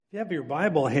If you have your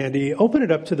Bible handy, open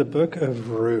it up to the book of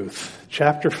Ruth,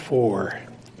 chapter 4.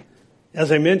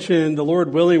 As I mentioned, the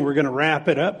Lord willing, we're going to wrap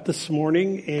it up this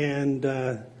morning, and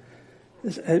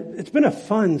it's been a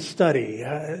fun study.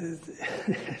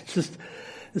 There's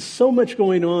so much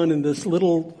going on in this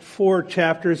little 4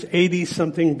 chapters,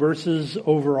 80-something verses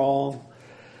overall.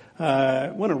 I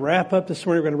want to wrap up this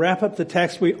morning. We're going to wrap up the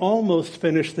text. We almost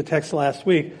finished the text last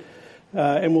week,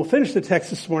 and we'll finish the text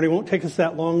this morning. It won't take us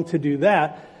that long to do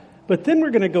that. But then we're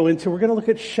going to look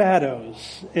at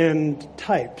shadows and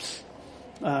types.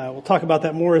 We'll talk about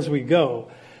that more as we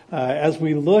go, as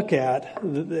we look at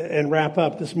and wrap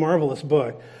up this marvelous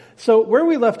book. So where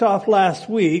we left off last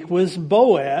week was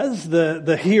Boaz,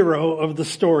 the hero of the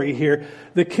story here,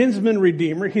 the kinsman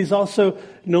redeemer. He's also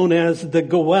known as the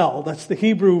Goel. That's the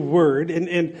Hebrew word.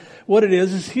 And what it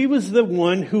is he was the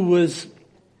one who was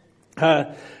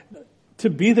to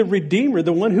be the redeemer,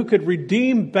 the one who could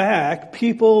redeem back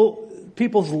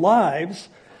people's lives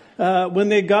when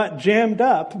they got jammed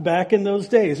up back in those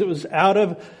days. It was out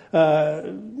of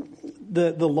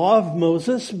the law of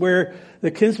Moses, where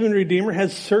the kinsman redeemer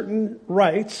has certain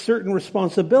rights, certain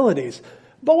responsibilities.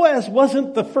 Boaz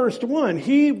wasn't the first one.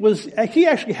 He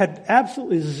actually had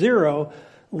absolutely zero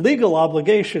legal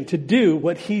obligation to do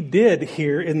what he did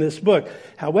here in this book.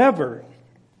 However,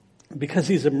 because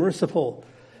he's a merciful,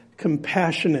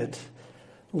 compassionate,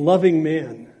 loving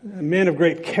man, a man of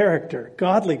great character,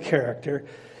 godly character,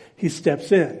 he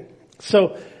steps in.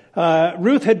 So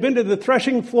Ruth had been to the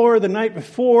threshing floor the night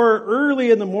before,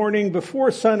 early in the morning, before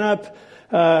sunup.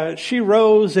 She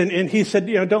rose and he said,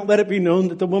 don't let it be known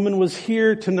that the woman was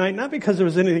here tonight, not because there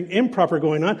was anything improper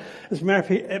going on. As a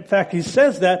matter of fact, he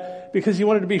says that because he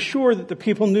wanted to be sure that the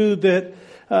people knew that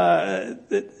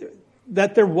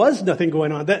there was nothing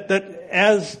going on, that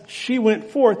as she went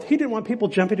forth, he didn't want people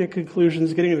jumping to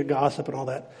conclusions, getting into gossip and all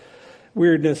that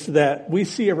weirdness that we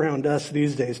see around us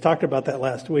these days. Talked about that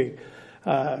last week.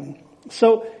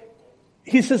 So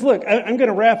he says, look, I'm going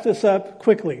to wrap this up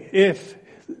quickly. If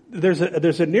there's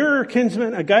a nearer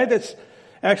kinsman, a guy that's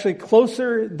actually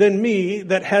closer than me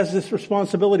that has this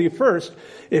responsibility first,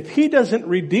 if he doesn't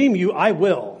redeem you, I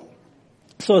will.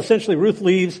 So essentially Ruth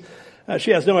leaves.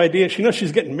 She has no idea. She knows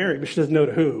she's getting married, but she doesn't know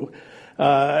to who.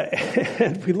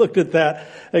 And we looked at that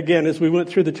again as we went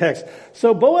through the text.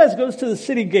 So Boaz goes to the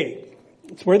city gate.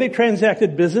 It's where they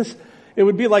transacted business. It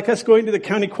would be like us going to the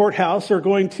county courthouse or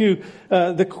going to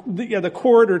the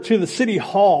court or to the city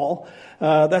hall.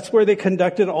 That's where they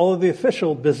conducted all of the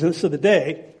official business of the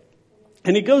day.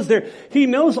 And he goes there. He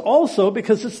knows also,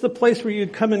 because it's the place where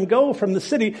you'd come and go from the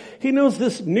city, he knows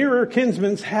this nearer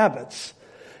kinsman's habits.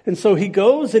 And so he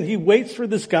goes and he waits for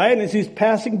this guy, and as he's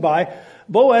passing by,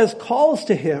 Boaz calls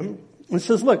to him and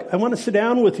says, look, I want to sit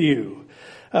down with you.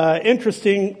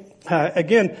 Interesting.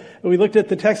 Again, we looked at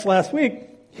the text last week.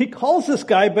 He calls this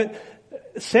guy, but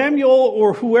Samuel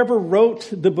or whoever wrote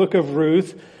the book of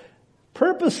Ruth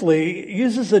purposely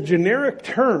uses a generic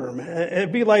term.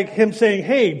 It'd be like him saying,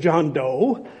 hey, John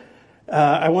Doe,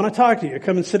 I want to talk to you.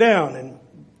 Come and sit down. And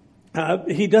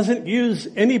he doesn't use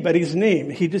anybody's name.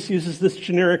 He just uses this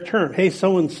generic term. Hey,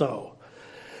 so-and-so.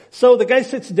 So the guy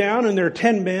sits down, and there are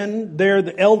 10 men. They're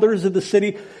the elders of the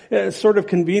city, sort of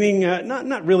convening,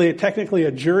 not really technically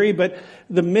a jury, but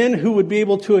the men who would be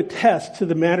able to attest to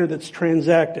the matter that's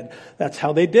transacted. That's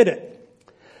how they did it.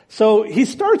 So he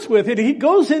starts with it. He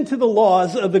goes into the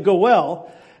laws of the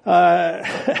Goel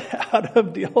out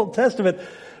of the Old Testament,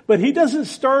 but he doesn't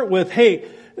start with, hey,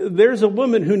 there's a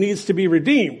woman who needs to be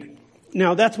redeemed.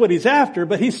 Now, that's what he's after,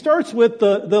 but he starts with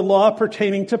the law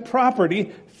pertaining to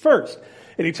property first.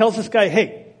 And he tells this guy,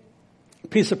 hey,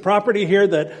 piece of property here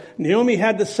that Naomi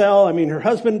had to sell. I mean, her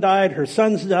husband died, her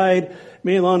sons died,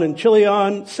 Mahlon and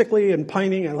Chilion, sickly and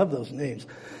pining. I love those names.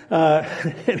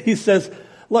 And he says,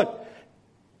 look,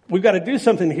 we've got to do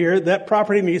something here. That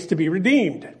property needs to be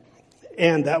redeemed.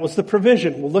 And that was the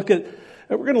provision. We're going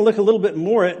to look a little bit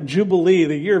more at Jubilee,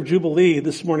 the year of Jubilee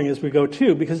this morning as we go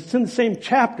too, because it's in the same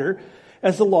chapter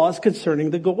as the laws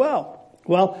concerning the Goel.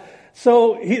 Well,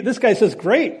 so this guy says,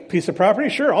 great, piece of property,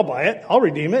 sure, I'll buy it, I'll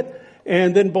redeem it.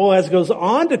 And then Boaz goes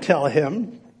on to tell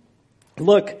him,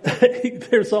 look,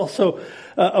 there's also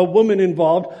a woman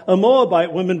involved, a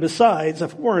Moabite woman besides, a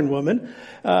foreign woman,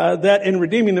 that in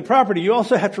redeeming the property, you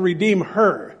also have to redeem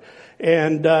her.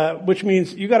 And which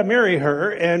means you got to marry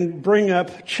her and bring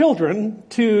up children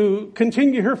to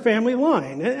continue her family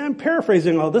line. And I'm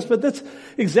paraphrasing all this, but that's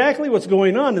exactly what's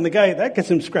going on. And the guy, that gets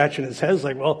him scratching his head. He's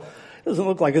like, well, it doesn't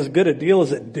look like as good a deal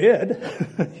as it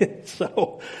did.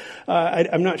 So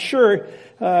I'm not sure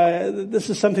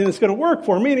this is something that's going to work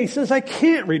for me. And he says, I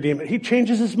can't redeem it. He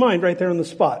changes his mind right there on the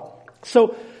spot.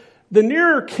 So the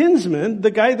nearer kinsman,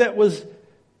 the guy that was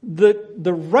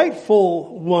the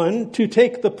rightful one to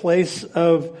take the place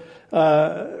of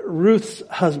Ruth's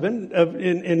husband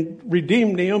and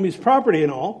redeem Naomi's property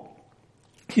and all,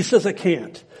 he says, I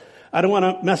can't. I don't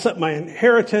want to mess up my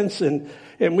inheritance, and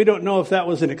we don't know if that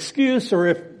was an excuse or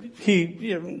if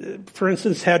he, for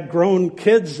instance, had grown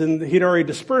kids and he'd already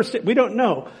dispersed it. We don't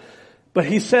know. But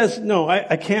he says, no,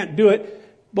 I can't do it.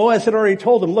 Boaz had already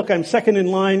told him, look, I'm second in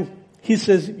line. He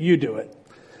says, you do it.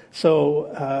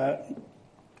 So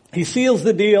he seals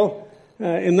the deal.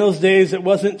 In those days, it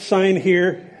wasn't signed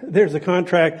here. There's a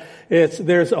contract.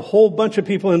 There's a whole bunch of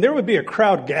people, and there would be a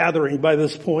crowd gathering by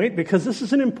this point because this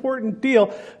is an important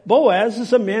deal. Boaz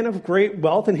is a man of great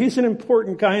wealth, and he's an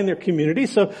important guy in their community.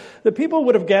 So the people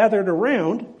would have gathered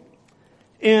around,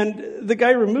 and the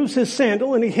guy removes his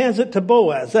sandal and he hands it to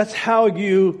Boaz. That's how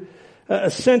you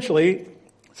essentially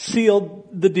sealed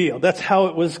the deal. That's how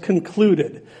it was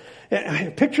concluded.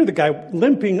 I picture the guy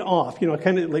limping off,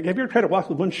 kind of like, have you ever tried to walk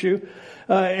with one shoe?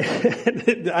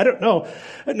 I don't know.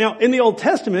 Now, in the Old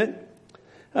Testament,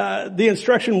 the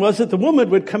instruction was that the woman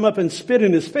would come up and spit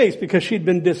in his face because she'd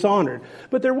been dishonored.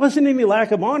 But there wasn't any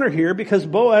lack of honor here because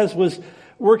Boaz was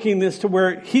working this to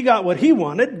where he got what he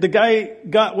wanted. The guy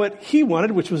got what he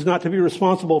wanted, which was not to be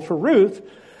responsible for Ruth.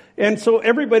 And so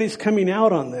everybody's coming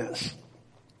out on this.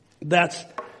 That's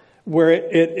where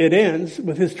it ends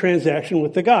with his transaction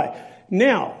with the guy.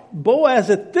 Now, Boaz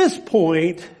at this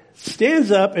point stands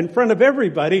up in front of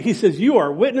everybody. He says, you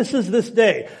are witnesses this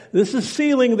day. This is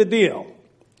sealing the deal.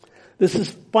 This is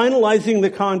finalizing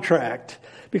the contract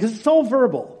because it's all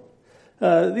verbal.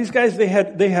 These guys, they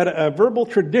had a verbal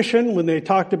tradition when they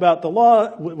talked about the law,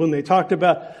 when they talked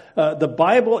about the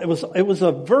Bible. It was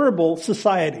a verbal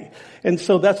society. And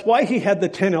so that's why he had the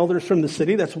 10 elders from the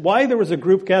city. That's why there was a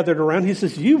group gathered around. He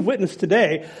says, you've witnessed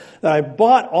today that I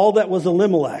bought all that was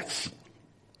Elimelech's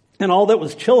and all that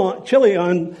was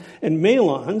Chilion and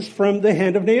Mahlon's from the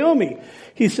hand of Naomi.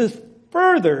 He says,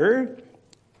 further,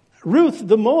 Ruth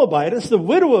the Moabitess, the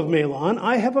widow of Mahlon,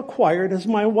 I have acquired as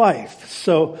my wife.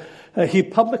 So he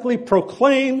publicly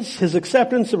proclaims his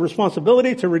acceptance of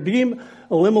responsibility to redeem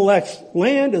Elimelech's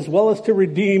land as well as to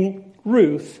redeem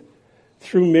Ruth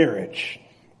through marriage.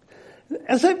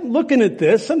 As I'm looking at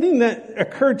this, something that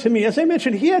occurred to me, as I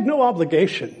mentioned, he had no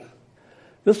obligation.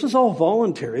 This was all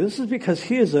voluntary. This is because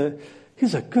he's a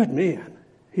good man.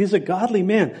 He's a godly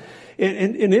man.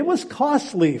 And it was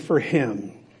costly for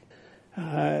him.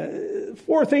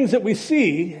 4 things that we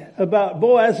see about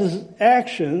Boaz's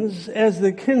actions as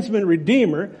the kinsman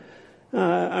redeemer.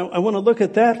 I want to look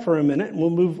at that for a minute, and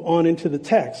we'll move on into the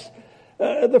text.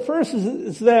 The first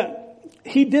is that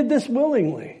he did this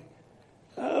willingly.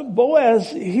 Boaz,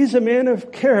 he's a man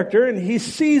of character, and he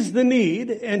sees the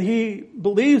need, and he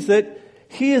believes that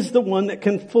he is the one that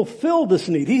can fulfill this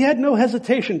need. He had no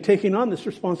hesitation taking on this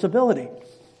responsibility.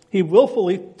 He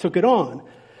willfully took it on.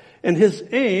 And his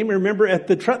aim, remember at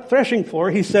the threshing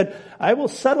floor, he said, I will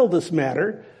settle this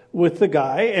matter with the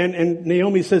guy. And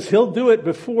Naomi says he'll do it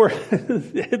before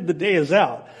the day is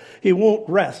out. He won't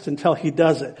rest until he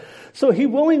does it. So he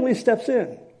willingly steps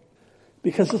in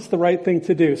because it's the right thing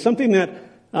to do. Something that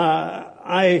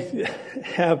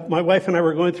my wife and I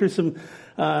were going through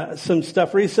some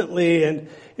stuff recently,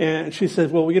 and she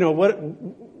said, well,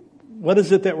 what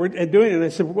is it that we're doing? And I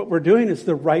said, what we're doing is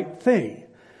the right thing.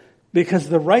 Because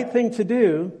the right thing to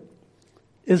do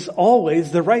is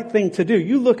always the right thing to do.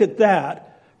 You look at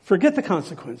that, forget the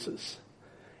consequences.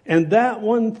 And that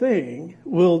one thing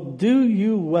will do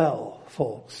you well,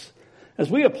 folks. As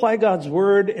we apply God's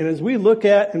word and as we look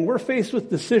at and we're faced with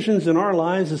decisions in our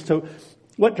lives as to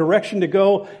what direction to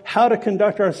go, how to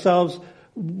conduct ourselves,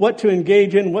 what to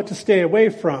engage in, what to stay away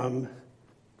from.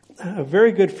 A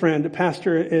very good friend, a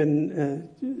pastor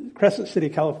in Crescent City,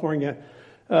 California,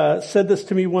 said this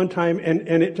to me one time,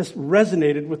 and it just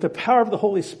resonated with the power of the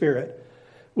Holy Spirit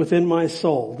within my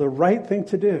soul. The right thing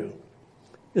to do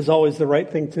is always the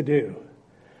right thing to do.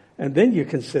 And then you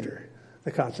consider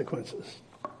the consequences.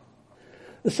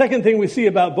 The second thing we see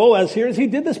about Boaz here is he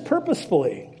did this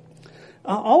purposefully.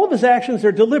 All of his actions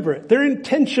are deliberate. They're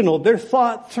intentional. They're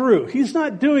thought through. He's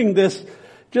not doing this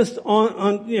just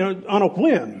on a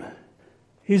whim.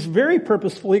 He's very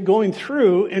purposefully going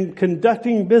through and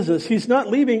conducting business. He's not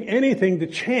leaving anything to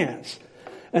chance.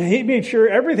 And he made sure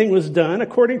everything was done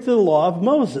according to the law of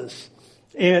Moses.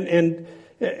 And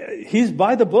he's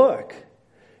by the book.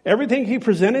 Everything he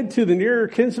presented to the nearer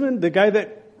kinsman, the guy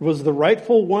that was the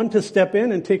rightful one to step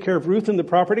in and take care of Ruth and the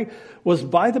property, was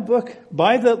by the book,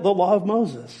 by the law of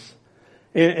Moses.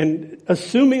 And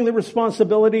assuming the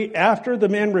responsibility after the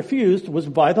man refused was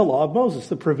by the law of Moses.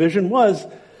 The provision was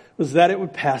was that it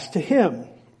would pass to him.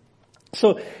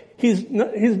 So he's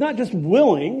not just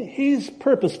willing, he's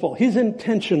purposeful. He's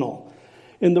intentional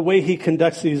in the way he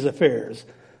conducts these affairs.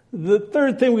 The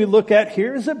third thing we look at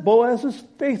here is that Boaz was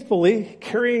faithfully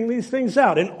carrying these things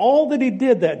out. And all that he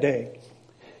did that day,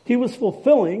 he was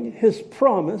fulfilling his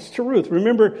promise to Ruth.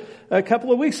 Remember, a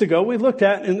couple of weeks ago, we looked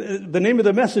at, and the name of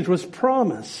the message was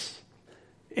Promise.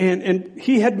 And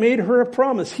he had made her a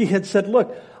promise. He had said,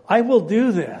 look, I will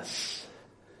do this.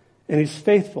 And he's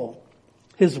faithful.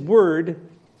 His word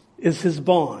is his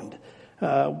bond.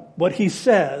 What he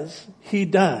says, he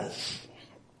does.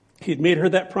 He'd made her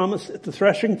that promise at the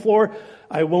threshing floor.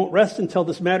 I won't rest until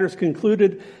this matter is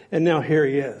concluded. And now here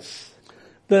he is.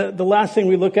 The last thing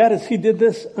we look at is he did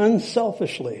this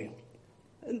unselfishly.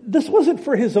 This wasn't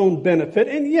for his own benefit.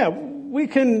 And yeah, we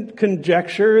can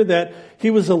conjecture that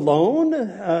he was alone,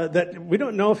 that we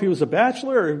don't know if he was a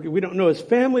bachelor, or we don't know his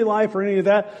family life or any of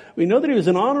that. We know that he was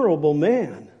an honorable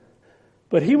man.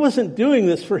 But he wasn't doing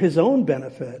this for his own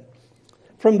benefit.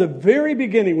 From the very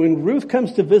beginning, when Ruth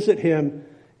comes to visit him,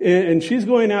 and she's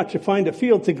going out to find a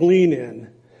field to glean in,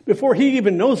 before he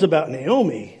even knows about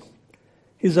Naomi,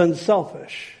 he's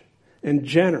unselfish and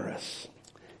generous.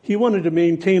 He wanted to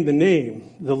maintain the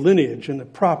name, the lineage, and the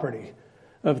property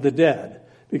of the dead,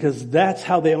 because that's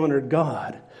how they honored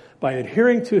God, by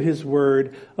adhering to his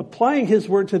word, applying his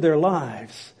word to their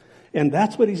lives. And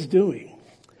that's what he's doing.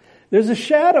 There's a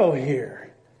shadow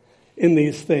here in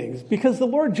these things, because the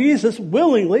Lord Jesus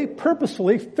willingly,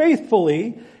 purposefully,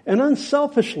 faithfully, and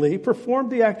unselfishly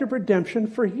performed the act of redemption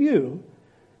for you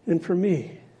and for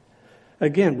me.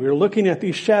 Again, we're looking at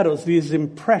these shadows, these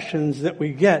impressions that we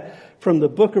get from the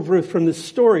book of Ruth, from the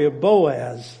story of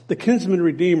Boaz, the kinsman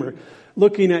redeemer,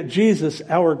 looking at Jesus,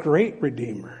 our great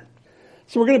redeemer.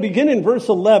 So we're going to begin in verse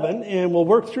 11, and we'll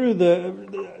work through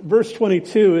the verse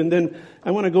 22, and then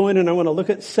I want to go in and I want to look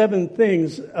at 7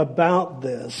 things about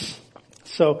this.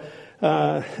 So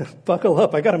buckle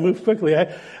up. I got to move quickly.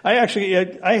 I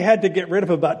had to get rid of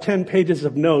about 10 pages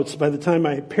of notes by the time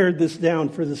I pared this down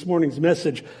for this morning's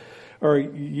message, or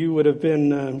you would have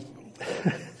been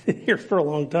here for a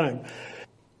long time.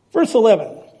 Verse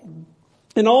 11.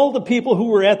 And all the people who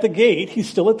were at the gate, he's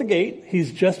still at the gate.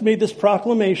 He's just made this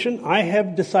proclamation. I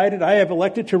have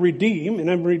elected to redeem, and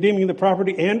I'm redeeming the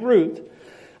property and Ruth.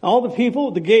 All the people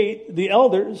at the gate, the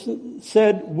elders,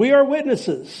 said, we are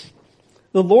witnesses.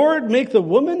 The Lord make the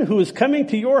woman who is coming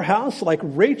to your house like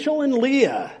Rachel and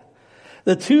Leah,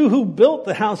 the two who built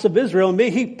the house of Israel. May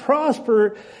he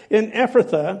prosper in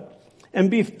Ephrathah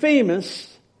and be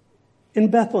famous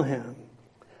in Bethlehem.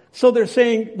 So they're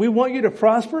saying, we want you to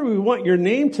prosper. We want your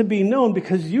name to be known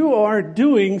because you are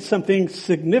doing something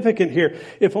significant here.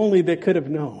 If only they could have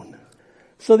known.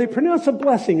 So they pronounce a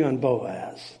blessing on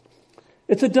Boaz.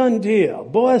 It's a done deal.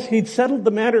 Boaz, he'd settled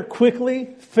the matter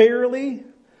quickly, fairly,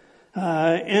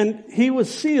 and he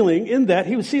was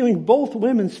sealing both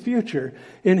women's future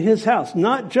in his house.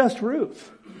 Not just Ruth,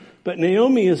 but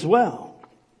Naomi as well.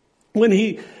 When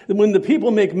the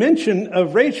people make mention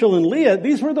of Rachel and Leah,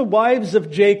 these were the wives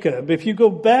of Jacob. If you go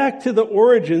back to the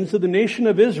origins of the nation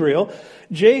of Israel,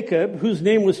 Jacob, whose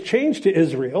name was changed to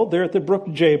Israel, there at the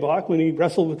brook Jabbok, when he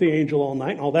wrestled with the angel all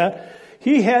night and all that,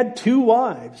 he had 2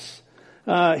 wives.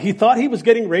 He thought he was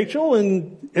getting Rachel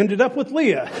and ended up with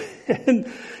Leah.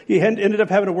 And he ended up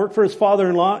having to work for his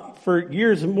father-in-law for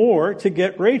years more to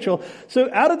get Rachel. So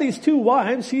out of these 2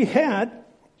 wives, he had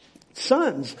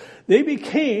sons. They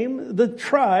became the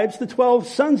tribes, the 12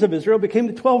 sons of Israel became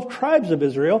the 12 tribes of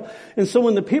Israel. And so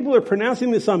when the people are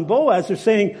pronouncing this on Boaz, they're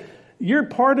saying, you're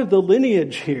part of the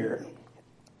lineage here.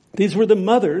 These were the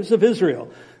mothers of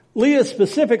Israel. Leah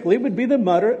specifically would be the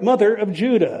mother of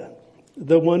Judah,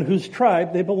 the one whose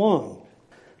tribe they belong.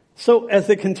 So as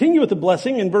they continue with the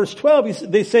blessing in verse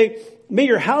 12, they say, may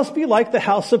your house be like the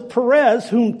house of Perez,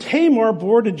 whom Tamar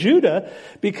bore to Judah,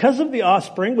 because of the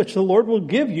offspring which the Lord will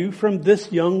give you from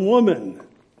this young woman.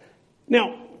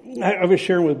 Now, I was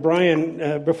sharing with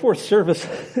Brian before service,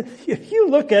 if you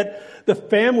look at the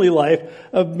family life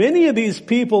of many of these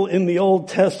people in the Old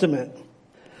Testament,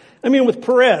 I mean, with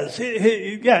Perez,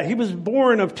 he was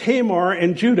born of Tamar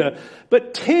and Judah.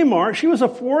 But Tamar, she was a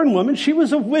foreign woman. She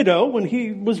was a widow when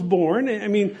he was born. I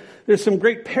mean, there's some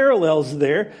great parallels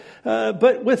there.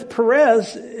 But with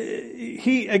Perez,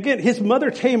 his mother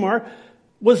Tamar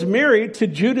was married to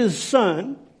Judah's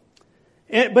son.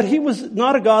 But he was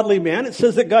not a godly man. It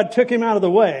says that God took him out of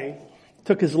the way,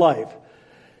 took his life.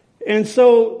 And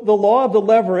so the law of the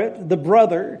levirate, the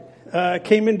brother,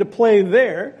 came into play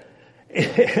there.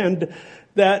 And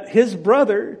that his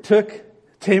brother took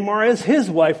Tamar as his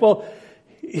wife. Well,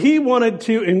 he wanted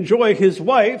to enjoy his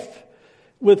wife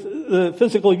with the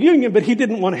physical union, but he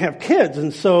didn't want to have kids.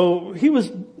 And so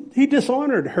he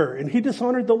dishonored her and he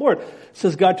dishonored the Lord. It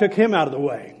says God took him out of the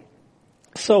way.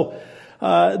 So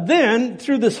then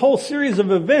through this whole series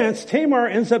of events, Tamar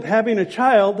ends up having a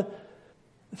child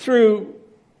through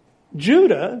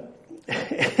Judah.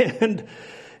 And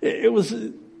it was,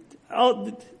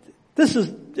 this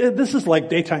is like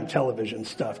daytime television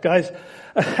stuff, guys.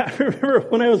 I remember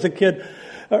when I was a kid,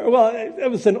 I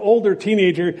was an older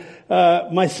teenager.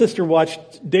 My sister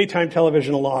watched daytime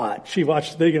television a lot. She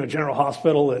watched General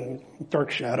Hospital and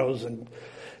Dark Shadows and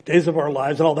Days of Our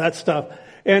Lives and all that stuff.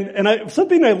 And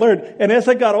something I learned, and as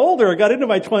I got older, I got into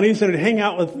my 20s and would hang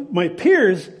out with my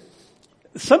peers,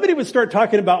 somebody would start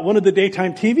talking about one of the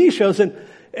daytime TV shows, and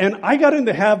I got in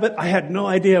the habit, I had no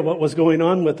idea what was going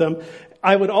on with them.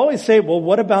 I would always say, well,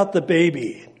 what about the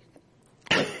baby?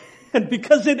 And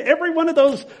because in every one of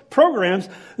those programs,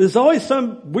 there's always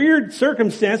some weird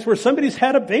circumstance where somebody's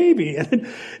had a baby.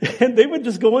 And they would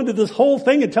just go into this whole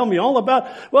thing and tell me all about,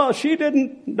 well, she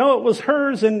didn't know it was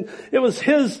hers and it was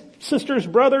his sister's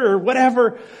brother or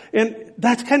whatever. And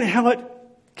that's kind of how it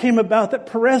came about that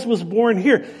Perez was born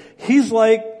here. He's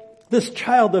like this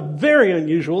child of very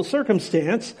unusual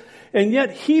circumstance, and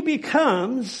yet he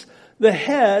becomes the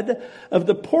head of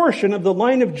the portion of the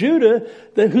line of Judah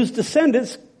whose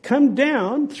descendants come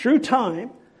down through time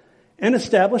and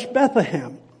establish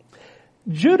Bethlehem.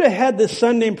 Judah had this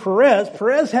son named Perez.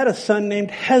 Perez had a son named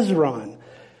Hezron.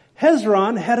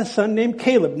 Hezron had a son named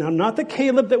Caleb. Now, not the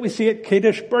Caleb that we see at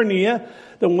Kadesh Barnea,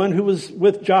 the one who was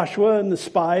with Joshua and the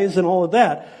spies and all of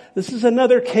that. This is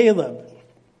another Caleb.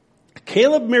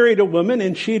 Caleb married a woman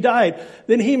and she died.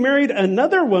 Then he married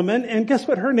another woman, and guess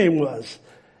what her name was?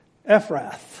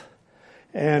 Ephrath.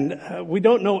 And we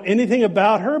don't know anything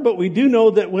about her, but we do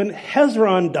know that when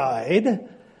Hezron died,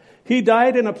 he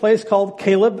died in a place called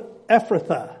Caleb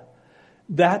Ephrathah.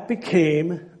 That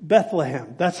became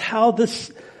Bethlehem. That's how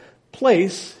this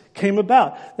place came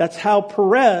about. That's how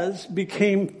Perez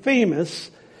became famous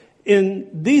in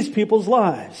these people's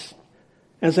lives.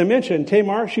 As I mentioned,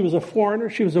 Tamar, she was a foreigner.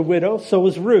 She was a widow. So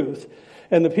was Ruth.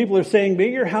 And the people are saying, may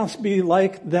your house be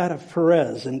like that of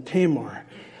Perez and Tamar,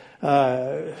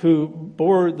 who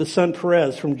bore the son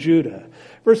Perez from Judah.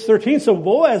 Verse 13, so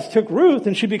Boaz took Ruth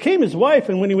and she became his wife.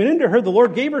 And when he went into her, the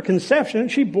Lord gave her conception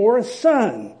and she bore a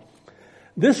son.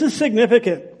 This is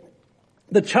significant.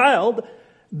 The child,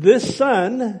 this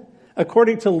son,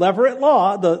 according to Levirate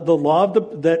law, the law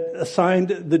that assigned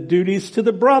the duties to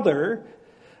the brother,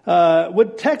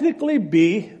 would technically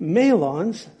be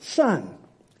Mahlon's son.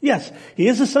 Yes, he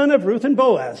is the son of Ruth and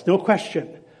Boaz, no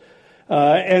question.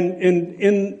 And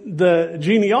in the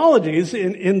genealogies,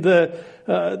 in the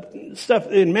stuff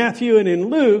in Matthew and in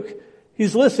Luke,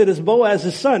 he's listed as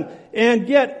Boaz's son. And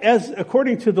yet,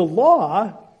 according to the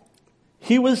law,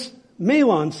 he was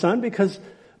Mahlon's son because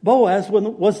Boaz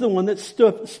was the one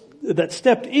that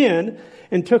stepped in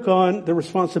and took on the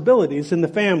responsibilities in the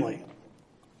family.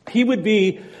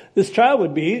 This child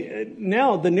would be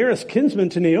now the nearest kinsman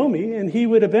to Naomi, and he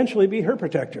would eventually be her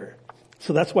protector.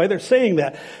 So that's why they're saying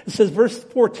that. It says, verse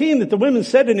 14, that the women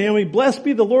said to Naomi, blessed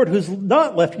be the Lord who's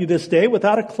not left you this day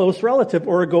without a close relative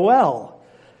or a Goel.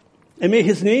 And may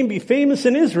his name be famous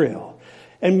in Israel.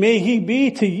 And may he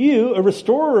be to you a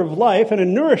restorer of life and a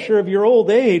nourisher of your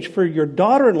old age. For your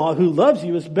daughter-in-law who loves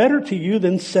you is better to you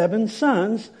than 7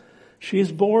 sons. She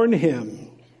has borne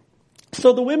him.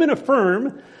 So the women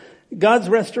affirm God's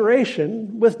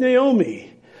restoration with Naomi.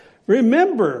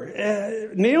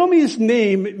 Remember, Naomi's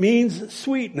name means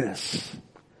sweetness.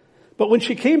 But when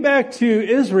she came back to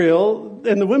Israel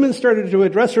and the women started to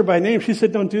address her by name, she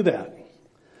said, don't do that.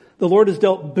 The Lord has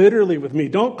dealt bitterly with me.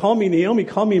 Don't call me Naomi,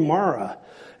 call me Mara.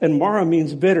 And Mara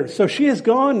means bitter. So she has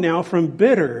gone now from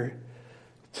bitter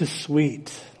to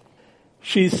sweet.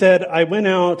 She said, I went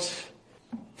out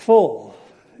full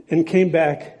and came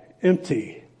back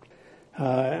empty.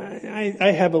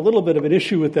 I have a little bit of an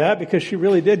issue with that because she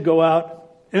really did go out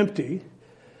empty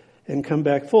and come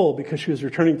back full because she was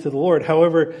returning to the Lord.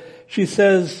 However, she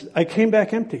says, I came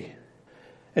back empty.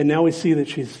 And now we see that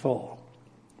she's full.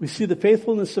 We see the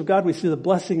faithfulness of God. We see the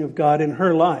blessing of God in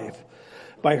her life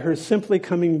by her simply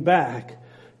coming back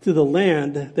to the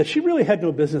land that she really had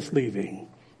no business leaving.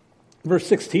 Verse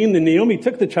 16, then Naomi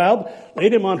took the child,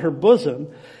 laid him on her bosom,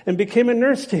 and became a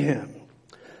nurse to him.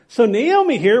 So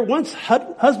Naomi here, once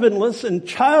husbandless and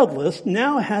childless,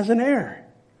 now has an heir.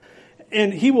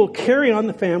 And he will carry on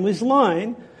the family's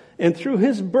line and through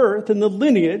his birth and the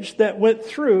lineage that went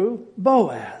through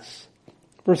Boaz.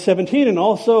 Verse 17, and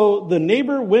also the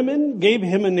neighbor women gave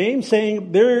him a name,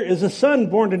 saying, there is a son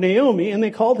born to Naomi, and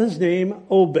they called his name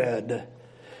Obed.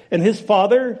 And his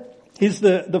father He's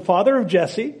the father of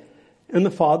Jesse and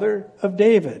the father of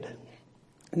David.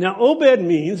 Now, Obed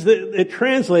means that it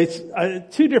translates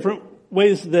two different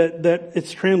ways that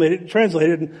it's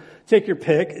translated. Take your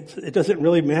pick. It doesn't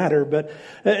really matter, but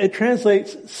it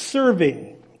translates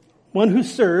serving, one who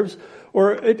serves,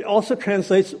 or it also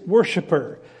translates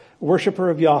worshiper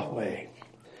of Yahweh.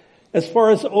 As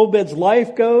far as Obed's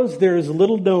life goes, there is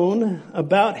little known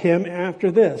about him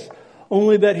after this,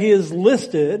 only that he is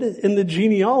listed in the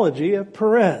genealogy of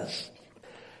Perez.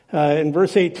 In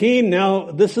verse 18,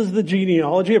 now this is the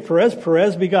genealogy of Perez.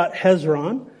 Perez begot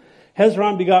Hezron.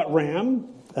 Hezron begot Ram.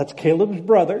 That's Caleb's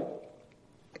brother.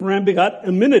 Ram begot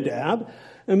Amminadab.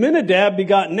 Amminadab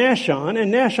begot Nahshon.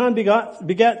 And Nahshon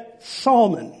begat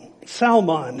Salmon.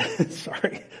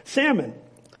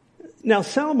 Now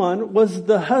Salmon was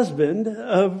the husband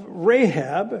of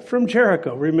Rahab from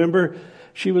Jericho. Remember,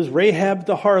 she was Rahab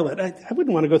the harlot. I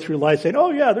wouldn't want to go through life saying,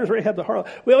 oh yeah, there's Rahab the harlot.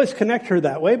 We always connect her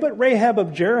that way, but Rahab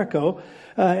of Jericho,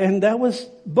 and that was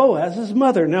Boaz's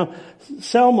mother. Now,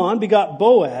 Salmon begot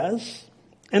Boaz,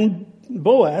 and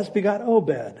Boaz begot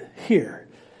Obed here.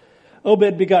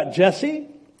 Obed begot Jesse.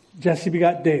 Jesse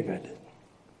begot David.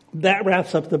 That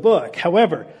wraps up the book.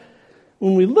 However,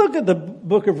 when we look at the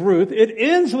book of Ruth, it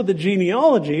ends with the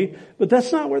genealogy, but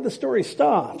that's not where the story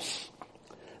stops.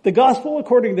 The gospel,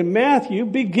 according to Matthew,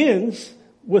 begins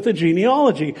with a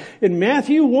genealogy. In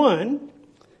Matthew 1,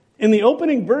 in the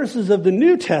opening verses of the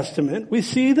New Testament, we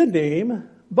see the name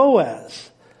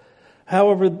Boaz.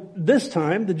 However, this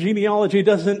time, the genealogy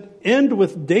doesn't end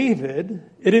with David.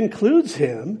 It includes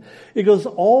him. It goes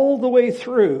all the way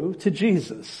through to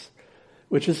Jesus,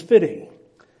 which is fitting.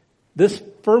 This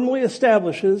firmly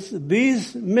establishes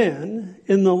these men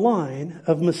in the line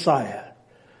of Messiah.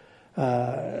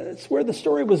 It's where the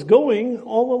story was going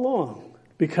all along,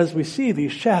 because we see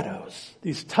these shadows,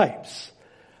 these types.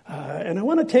 And I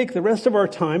want to take the rest of our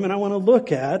time and I want to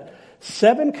look at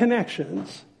 7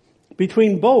 connections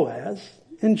between Boaz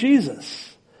and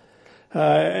Jesus.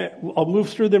 I'll move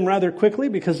through them rather quickly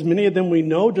because many of them we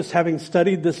know just having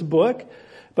studied this book.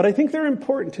 But I think they're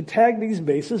important to tag these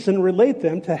bases and relate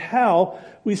them to how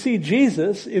we see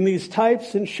Jesus in these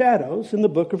types and shadows in the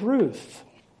book of Ruth.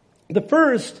 The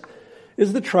first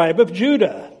is the tribe of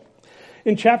Judah.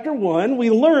 In chapter 1,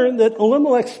 we learn that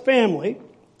Elimelech's family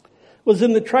was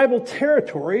in the tribal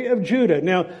territory of Judah.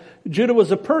 Now, Judah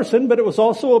was a person, but it was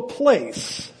also a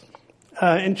place.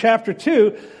 In chapter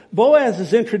 2, Boaz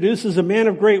is introduced as a man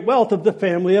of great wealth of the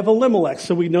family of Elimelech,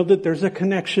 so we know that there's a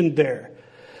connection there.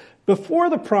 Before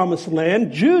the promised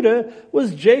land, Judah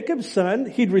was Jacob's son.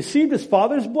 He'd received his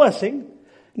father's blessing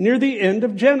near the end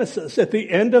of Genesis. At the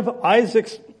end of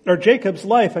Jacob's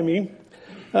life,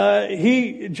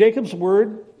 Jacob's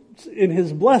word in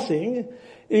his blessing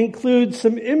includes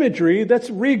some imagery that's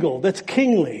regal, that's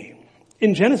kingly.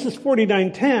 In Genesis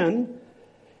 49:10,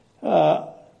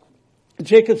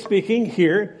 Jacob speaking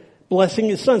here, blessing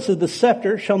his son, said, the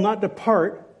scepter shall not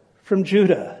depart from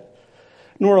Judah,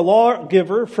 nor a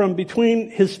lawgiver from between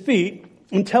his feet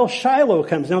until Shiloh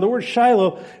comes. Now the word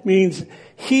Shiloh means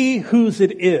he whose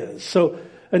it is. So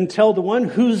until the one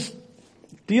whose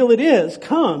deal it is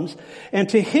comes, and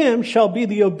to him shall be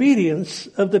the obedience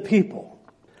of the people.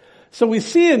 So we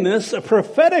see in this a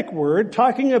prophetic word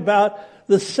talking about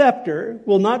the scepter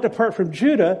will not depart from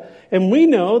Judah, and we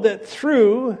know that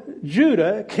through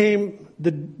Judah came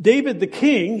David the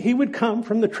king. He would come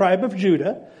from the tribe of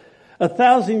Judah.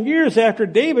 1,000 years after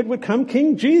David would come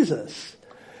King Jesus.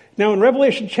 Now in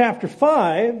Revelation chapter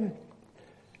 5,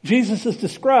 Jesus is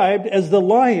described as the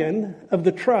Lion of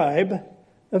the tribe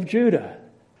of Judah.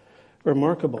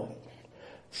 Remarkable.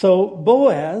 So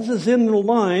Boaz is in the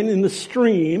line, in the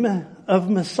stream of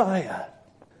Messiah.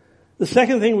 The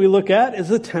second thing we look at is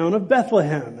the town of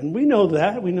Bethlehem. And we know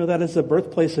that. We know that as the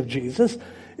birthplace of Jesus.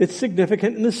 It's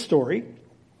significant in this story.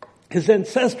 His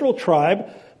ancestral tribe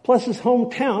plus his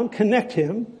hometown connect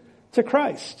him to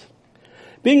Christ.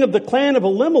 Being of the clan of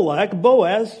Elimelech,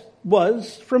 Boaz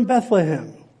was from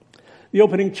Bethlehem. The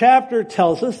opening chapter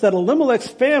tells us that Elimelech's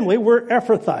family were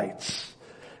Ephrathites.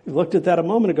 We looked at that a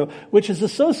moment ago, which is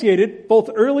associated both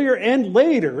earlier and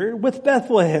later with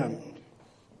Bethlehem.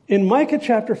 In Micah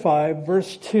chapter 5,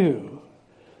 verse 2,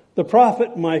 the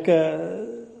prophet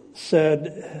Micah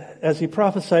said, as he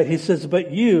prophesied, he says,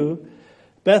 but you,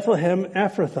 Bethlehem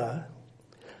Ephrathah,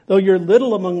 though you're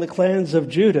little among the clans of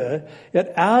Judah,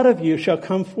 yet out of you shall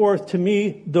come forth to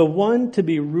me the one to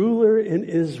be ruler in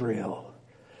Israel,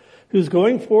 whose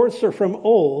going forths are from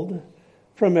old,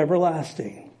 from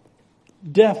everlasting.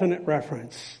 Definite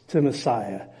reference to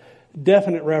Messiah.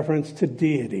 definite reference to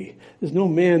deity. There's no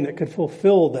man that could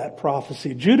fulfill that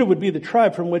prophecy. Judah would be the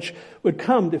tribe from which would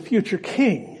come the future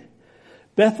king.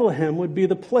 Bethlehem would be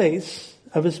the place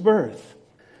of his birth.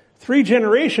 3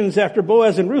 generations after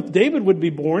Boaz and Ruth, David would be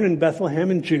born in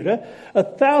Bethlehem in Judah.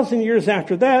 1,000 years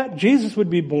after that, Jesus would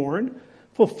be born,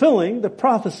 fulfilling the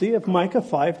prophecy of Micah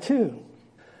 5:2.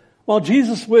 While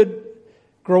Jesus would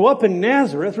grow up in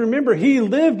Nazareth, remember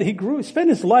spent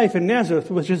his life in Nazareth,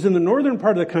 which is in the northern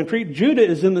part of the country. Judah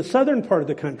is in the southern part of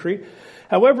the country.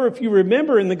 However, if you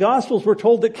remember in the Gospels, we're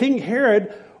told that King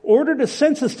Herod ordered a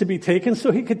census to be taken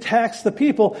so he could tax the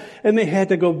people, and they had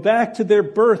to go back to their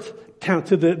birth town,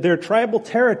 to their tribal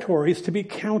territories to be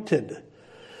counted.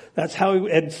 That's how,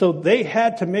 and so they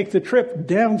had to make the trip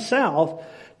down south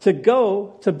to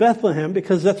go to Bethlehem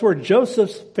because that's where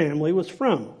Joseph's family was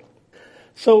from.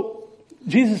 So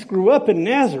Jesus grew up in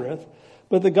Nazareth,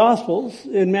 but the Gospels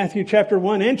in Matthew chapter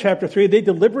 1 and chapter 3, they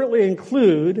deliberately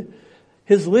include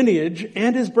his lineage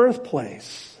and his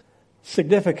birthplace.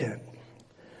 Significant.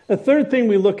 The third thing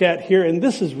we look at here, and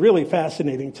this is really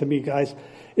fascinating to me, guys,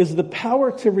 is the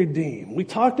power to redeem. We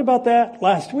talked about that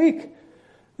last week,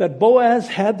 that Boaz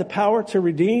had the power to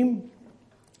redeem.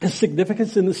 His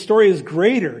significance in the story is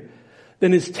greater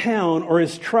than his town or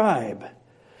his tribe.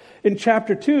 In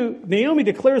chapter 2, Naomi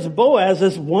declares Boaz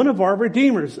as one of our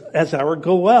redeemers, as our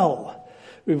Goel.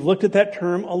 We've looked at that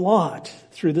term a lot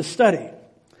through the study.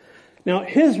 Now,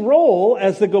 his role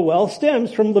as the Goel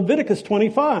stems from Leviticus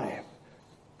 25.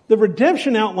 The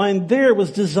redemption outline there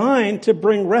was designed to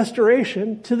bring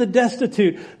restoration to the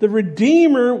destitute. The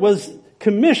Redeemer was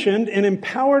commissioned and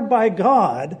empowered by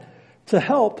God to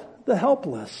help the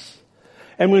helpless.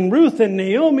 And when Ruth and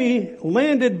Naomi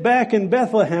landed back in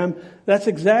Bethlehem, that's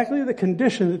exactly the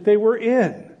condition that they were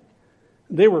in.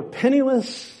 They were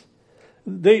penniless.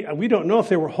 We don't know if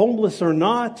they were homeless or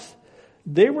not.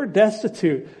 They were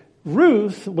destitute.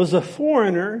 Ruth was a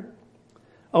foreigner,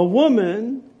 a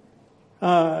woman,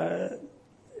 and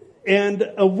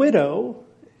a widow,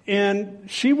 and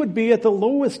she would be at the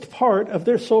lowest part of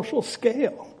their social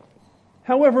scale.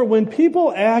 However, when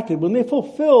people acted, when they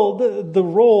fulfilled the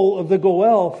role of the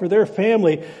Goel for their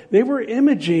family, they were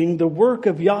imaging the work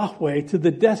of Yahweh to the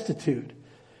destitute,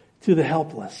 to the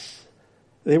helpless.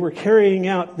 They were carrying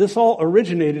out, this all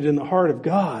originated in the heart of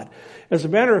God. As a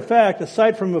matter of fact,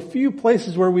 aside from a few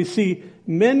places where we see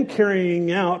men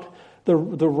carrying out the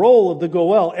role of the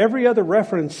Goel, every other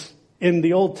reference in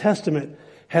the Old Testament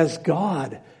has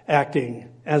God acting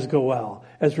as Goel,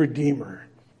 as Redeemer.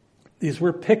 These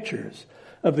were pictures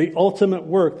of the ultimate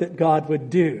work that God would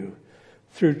do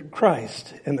through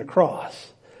Christ and the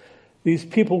cross. These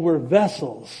people were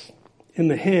vessels in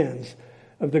the hands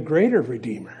of the greater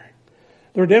Redeemer.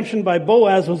 The redemption by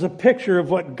Boaz was a picture of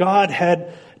what God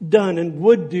had done and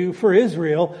would do for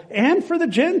Israel and for the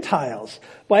Gentiles.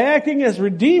 By acting as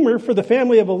Redeemer for the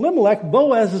family of Elimelech,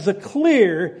 Boaz is a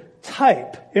clear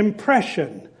type,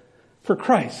 impression for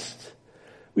Christ.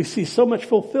 We see so much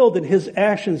fulfilled in his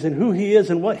actions and who he is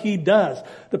and what he does,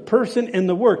 the person and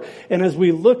the work. And as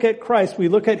we look at Christ, we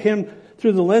look at him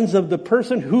through the lens of the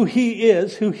person, who he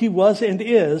is, who he was and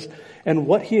is, and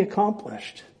what he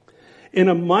accomplished. In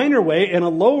a minor way, in a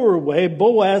lower way,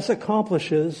 Boaz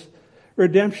accomplishes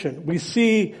redemption. We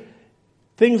see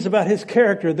things about his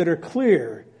character that are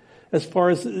clear as far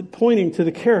as pointing to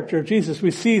the character of Jesus.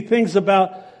 We see things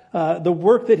about the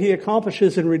work that he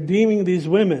accomplishes in redeeming these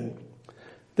women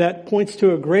that points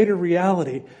to a greater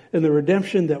reality in the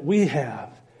redemption that we have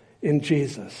in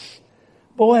Jesus.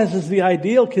 Boaz is the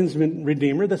ideal kinsman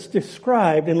redeemer that's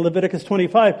described in Leviticus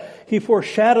 25. He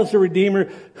foreshadows a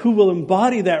redeemer who will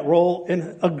embody that role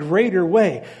in a greater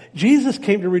way. Jesus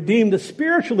came to redeem the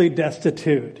spiritually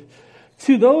destitute,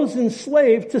 to those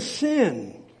enslaved to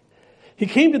sin. He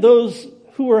came to those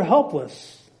who were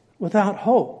helpless, without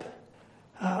hope.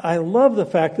 I love the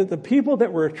fact that the people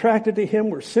that were attracted to him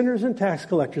were sinners and tax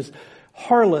collectors,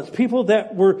 harlots, people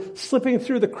that were slipping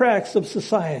through the cracks of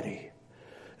society.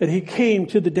 That he came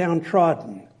to the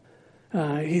downtrodden.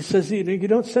 He says, you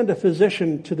don't send a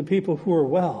physician to the people who are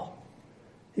well.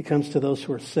 He comes to those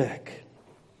who are sick.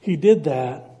 He did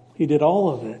that. He did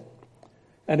all of it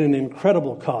at an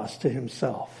incredible cost to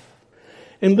himself.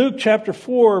 In Luke chapter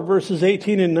 4, verses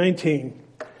 18 and 19,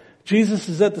 Jesus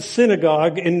is at the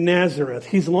synagogue in Nazareth.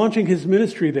 He's launching his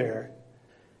ministry there.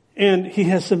 And he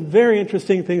has some very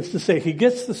interesting things to say. He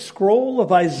gets the scroll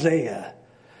of Isaiah.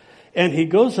 And he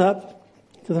goes up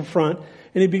to the front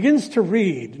and he begins to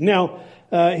read. Now,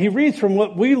 he reads from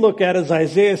what we look at as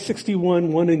Isaiah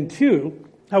 61, 1 and 2.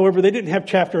 However, they didn't have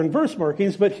chapter and verse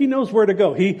markings, but he knows where to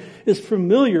go. He is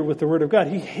familiar with the Word of God.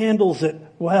 He handles it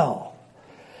well.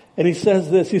 And he says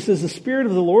this, he says, the Spirit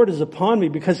of the Lord is upon me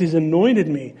because he's anointed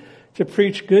me to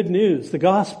preach good news, the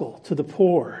gospel, to the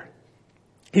poor.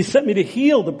 He sent me to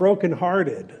heal the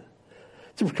brokenhearted,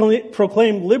 to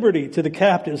proclaim liberty to the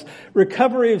captives,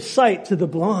 recovery of sight to the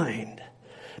blind,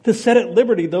 to set at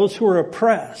liberty those who are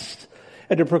oppressed,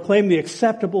 and to proclaim the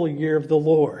acceptable year of the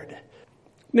Lord.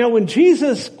 Now, when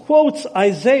Jesus quotes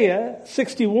Isaiah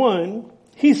 61,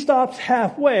 he stops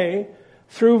halfway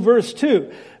through verse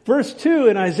 2. Verse 2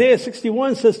 in Isaiah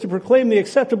 61 says to proclaim the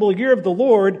acceptable year of the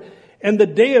Lord and the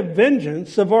day of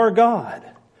vengeance of our God.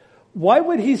 Why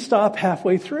would he stop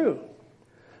halfway through?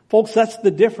 Folks, that's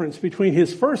the difference between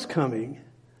his first coming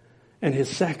and his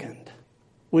second.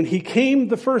 When he came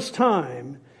the first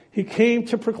time, he came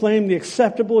to proclaim the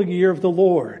acceptable year of the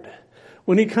Lord.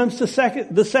 When he comes to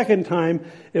the second time,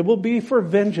 it will be for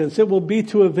vengeance. It will be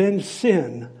to avenge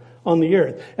sin on the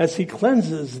earth as he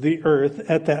cleanses the earth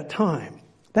at that time.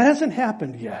 That hasn't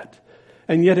happened yet,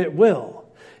 and yet it will.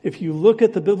 If you look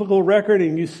at the biblical record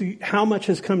and you see how much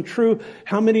has come true,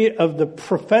 how many of the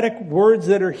prophetic words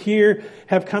that are here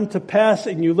have come to pass,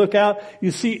 and you look out,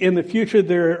 you see in the future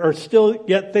there are still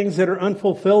yet things that are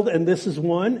unfulfilled, and this is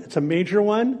one. It's a major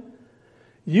one.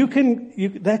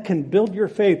 That can build your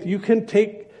faith. You can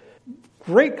take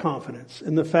great confidence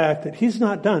in the fact that he's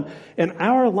not done, and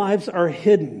our lives are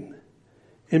hidden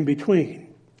in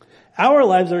between. Our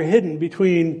lives are hidden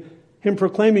between him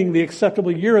proclaiming the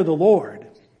acceptable year of the Lord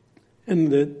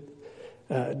and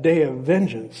the day of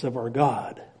vengeance of our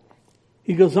God.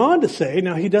 He goes on to say,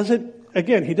 now he doesn't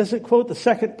quote the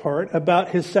second part about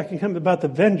his second coming, about the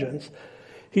vengeance.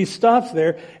 He stops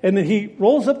there, and then he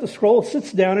rolls up the scroll,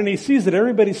 sits down, and he sees that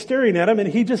everybody's staring at him, and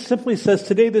he just simply says,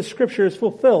 today this scripture is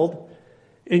fulfilled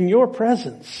in your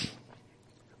presence.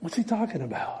 What's he talking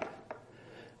about?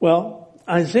 Well,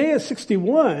 Isaiah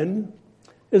 61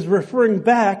 is referring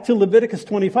back to Leviticus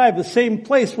 25, the same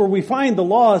place where we find the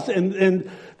laws and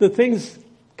the things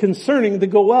concerning the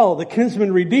Goel, the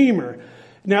kinsman redeemer.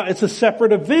 Now, it's a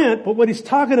separate event, but what he's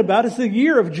talking about is the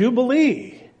year of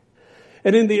Jubilee.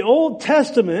 And in the Old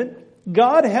Testament,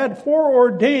 God had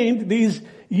foreordained these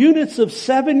units of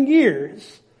 7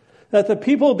 years that the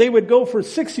people, they would go for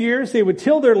 6 years, they would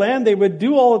till their land, they would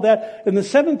do all of that. In the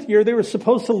 7th year, they were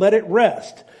supposed to let it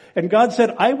rest. And God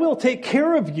said, I will take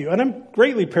care of you. And I'm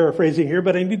greatly paraphrasing here,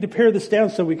 but I need to pare this down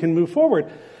so we can move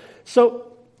forward.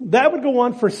 So that would go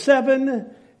on for 7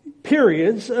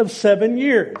 periods of 7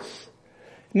 years.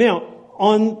 Now,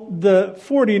 on the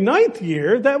 49th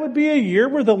year, that would be a year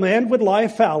where the land would lie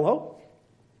fallow.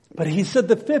 But he said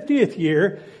the 50th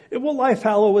year, it will lie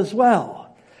fallow as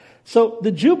well. So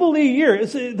the Jubilee year,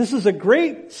 this is a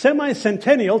great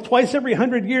semi-centennial, twice every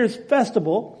 100 years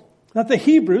festival that the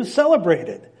Hebrews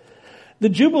celebrated. The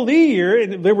Jubilee year,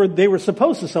 they were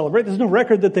supposed to celebrate. There's no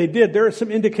record that they did. There are some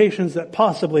indications that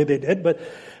possibly they did, but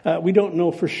we don't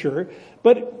know for sure.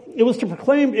 But it was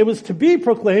to be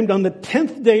proclaimed on the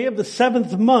 10th day of the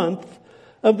 7th month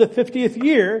of the 50th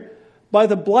year by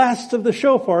the blast of the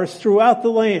shofars throughout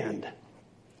the land.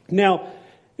 Now,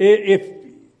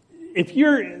 if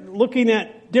you're looking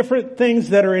at different things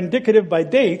that are indicative by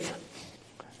date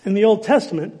in the Old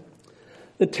Testament,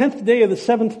 the 10th day of the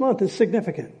 7th month is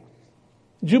significant.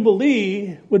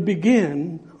 Jubilee would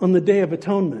begin on the Day of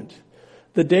Atonement,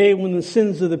 the day when the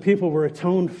sins of the people were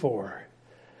atoned for.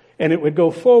 And it would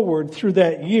go forward through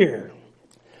that year.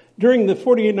 During the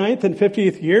 49th and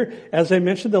 50th year, as I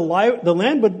mentioned, the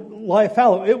land would lie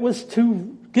fallow. It was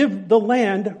to give the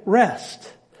land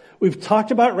rest. We've talked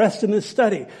about rest in this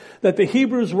study, that the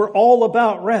Hebrews were all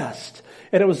about rest.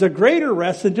 And it was a greater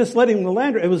rest than just letting the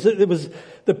land. It was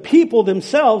the people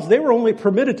themselves. They were only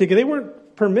permitted to. They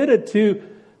weren't permitted to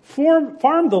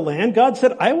farm the land. God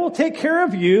said, I will take care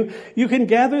of you. You can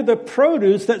gather the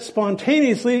produce that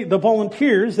spontaneously, the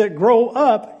volunteers that grow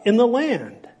up in the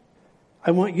land.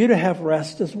 I want you to have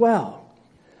rest as well.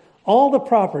 All the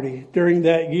property during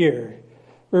that year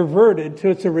reverted to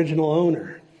its original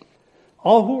owner.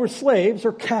 All who were slaves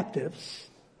or captives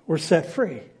were set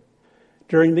free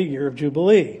during the year of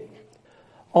Jubilee.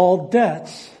 All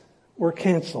debts were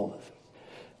canceled.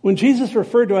 When Jesus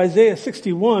referred to Isaiah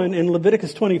 61 and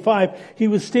Leviticus 25, he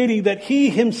was stating that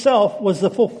he himself was the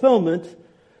fulfillment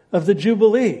of the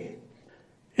Jubilee.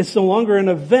 It's no longer an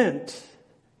event.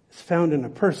 It's found in a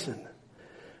person.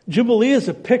 Jubilee is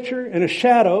a picture and a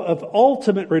shadow of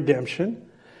ultimate redemption,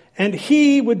 and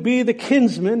he would be the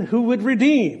kinsman who would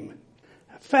redeem.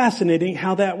 Fascinating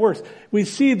how that works. We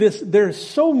see this, there's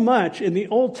so much in the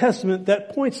Old Testament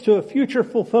that points to a future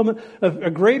fulfillment of a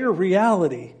greater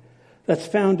reality that's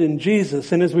found in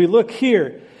Jesus. And as we look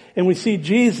here and we see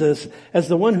Jesus as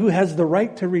the one who has the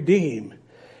right to redeem,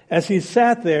 as he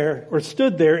sat there or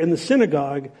stood there in the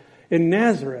synagogue in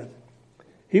Nazareth,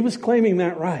 he was claiming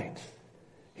that right.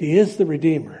 He is the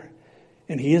Redeemer,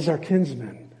 and he is our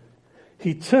kinsman.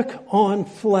 He took on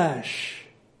flesh.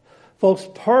 Folks,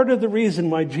 part of the reason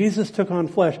why Jesus took on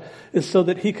flesh is so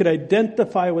that he could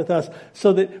identify with us,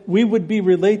 so that we would be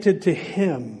related to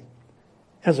him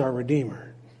as our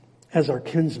Redeemer, as our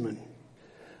kinsman.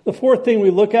 The fourth thing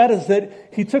we look at is that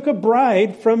he took a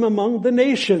bride from among the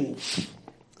nations.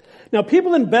 Now,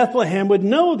 people in Bethlehem would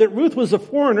know that Ruth was a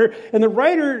foreigner, and the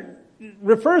writer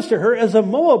refers to her as a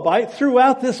Moabite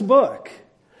throughout this book.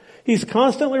 He's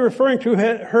constantly referring to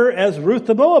her as Ruth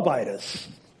the Moabitess.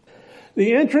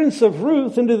 The entrance of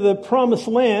Ruth into the promised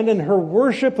land and her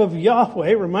worship of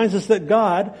Yahweh reminds us that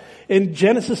God, in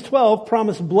Genesis 12,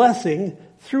 promised blessing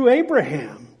through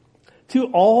Abraham to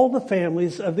all the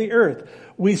families of the earth.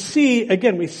 We see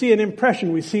an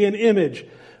impression, we see an image,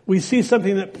 we see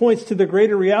something that points to the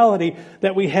greater reality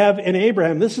that we have in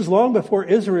Abraham. This is long before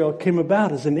Israel came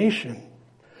about as a nation.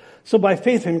 So by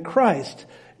faith in Christ,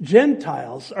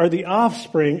 Gentiles are the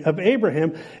offspring of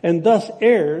Abraham and thus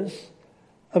heirs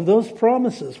of those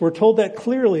promises. We're told that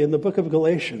clearly in the book of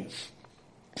Galatians.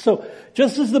 So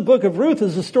just as the book of Ruth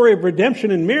is a story of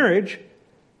redemption and marriage,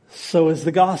 so is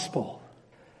the gospel.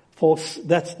 Folks,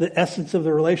 that's the essence of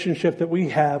the relationship that we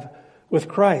have with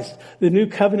Christ. The new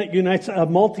covenant unites a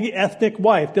multi-ethnic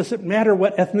wife, doesn't matter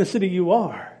what ethnicity you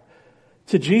are,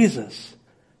 to Jesus.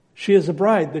 She is a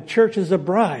bride. The church is a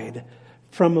bride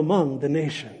from among the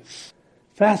nations.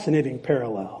 Fascinating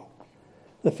parallel.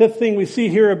 The fifth thing we see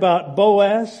here about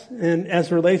Boaz, and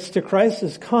as relates to Christ,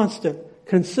 is constant,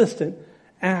 consistent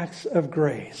acts of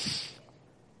grace.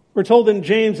 We're told in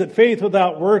James that faith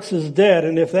without works is dead,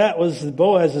 and if that was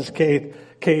Boaz's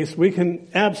case, we can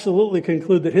absolutely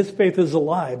conclude that his faith is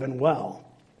alive and well.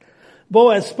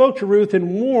 Boaz spoke to Ruth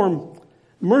in warm,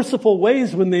 merciful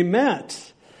ways when they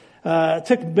met,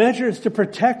 took measures to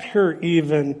protect her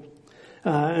even.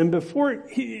 And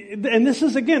this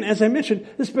is again, as I mentioned,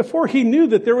 this is before he knew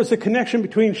that there was a connection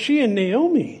between she and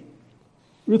Naomi.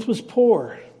 Ruth was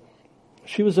poor.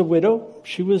 She was a widow.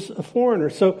 She was a foreigner.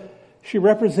 So she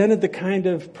represented the kind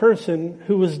of person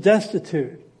who was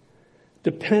destitute,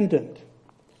 dependent,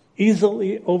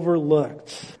 easily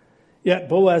overlooked. Yet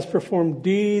Boaz performed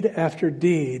deed after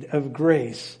deed of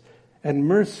grace and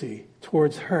mercy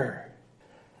towards her.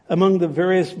 Among the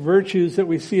various virtues that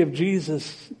we see of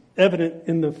Jesus evident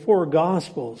in the four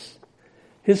Gospels,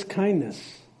 his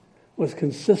kindness was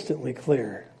consistently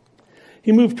clear.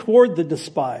 He moved toward the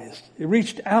despised. He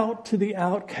reached out to the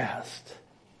outcast.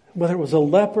 Whether it was a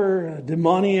leper, a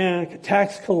demoniac, a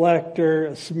tax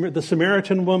collector, the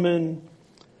Samaritan woman,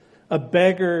 a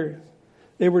beggar,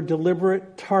 they were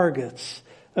deliberate targets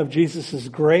of Jesus'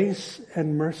 grace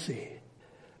and mercy,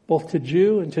 both to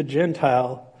Jew and to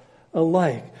Gentile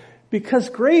alike. Because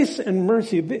grace and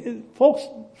mercy, folks,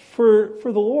 for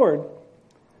the Lord,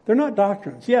 they're not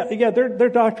doctrines. Yeah, they're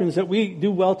doctrines that we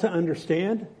do well to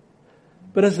understand.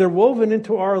 But as they're woven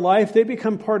into our life, they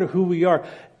become part of who we are.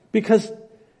 Because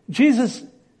Jesus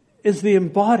is the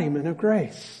embodiment of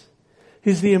grace.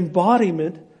 He's the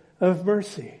embodiment of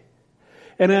mercy.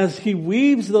 And as he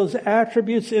weaves those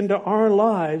attributes into our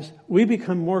lives, we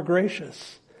become more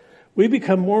gracious. We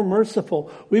become more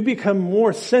merciful. We become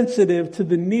more sensitive to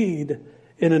the need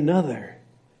in another.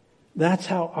 That's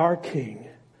how our King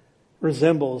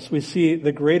resembles. We see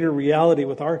the greater reality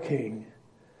with our King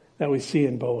that we see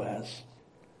in Boaz.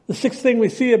 The sixth thing we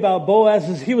see about Boaz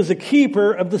is he was a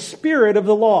keeper of the spirit of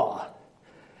the law.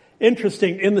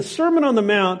 Interesting. In the Sermon on the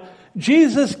Mount,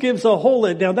 Jesus gives a whole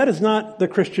list. Now, that is not the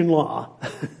Christian law.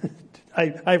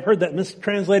 I've heard that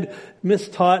mistranslated,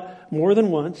 mistaught more than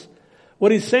once.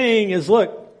 What he's saying is,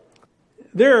 look,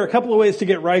 there are a couple of ways to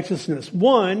get righteousness.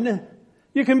 One,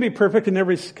 you can be perfect in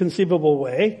every conceivable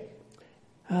way.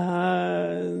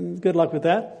 Good luck with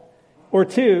that. Or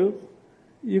two,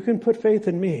 you can put faith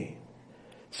in me.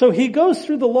 So he goes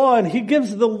through the law and he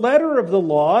gives the letter of the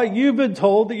law. You've been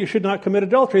told that you should not commit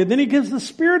adultery. And then he gives the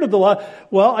spirit of the law.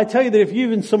 Well, I tell you that if you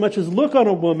even so much as look on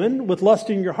a woman with lust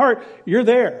in your heart, you're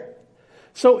there.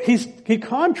 So he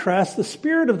contrasts the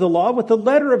spirit of the law with the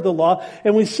letter of the law.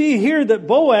 And we see here that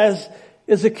Boaz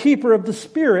is a keeper of the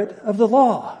spirit of the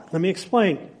law. Let me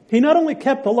explain. He not only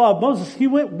kept the law of Moses, he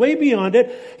went way beyond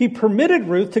it. He permitted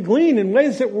Ruth to glean in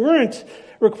ways that weren't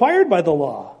required by the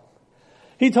law.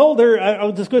 He told her,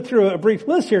 I'll just go through a brief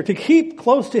list here, to keep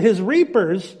close to his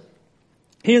reapers.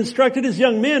 He instructed his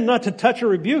young men not to touch or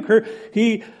rebuke her.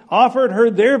 He offered her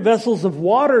their vessels of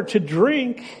water to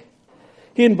drink.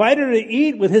 He invited her to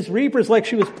eat with his reapers like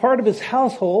she was part of his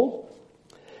household.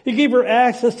 He gave her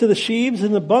access to the sheaves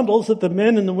and the bundles that the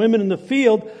men and the women in the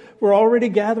field were already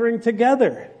gathering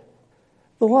together.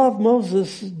 The law of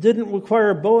Moses didn't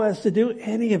require Boaz to do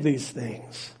any of these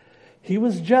things. He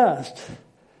was just,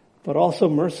 but also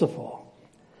merciful.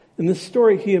 In this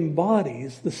story, he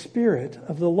embodies the spirit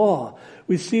of the law.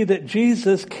 We see that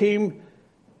Jesus came,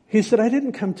 he said, I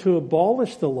didn't come to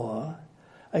abolish the law.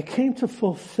 I came to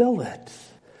fulfill it.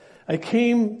 I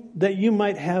came that you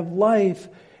might have life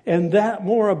and that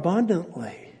more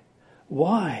abundantly.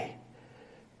 Why?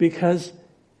 Because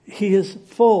he is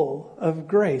full of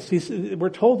grace. We're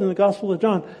told in the Gospel of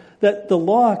John that the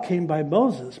law came by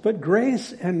Moses, but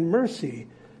grace and mercy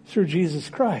through Jesus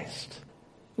Christ.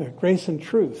 Grace and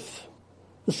truth.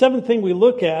 The seventh thing we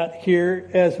look at here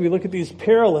as we look at these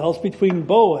parallels between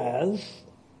Boaz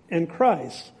and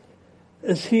Christ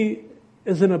is he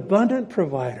is an abundant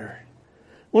provider.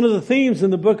 One of the themes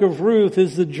in the book of Ruth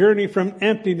is the journey from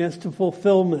emptiness to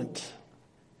fulfillment.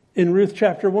 In Ruth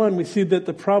chapter 1, we see that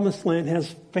the promised land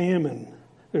has famine.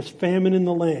 There's famine in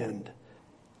the land.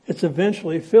 It's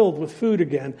eventually filled with food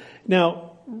again. Now,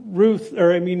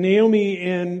 Naomi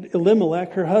and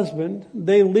Elimelech, her husband,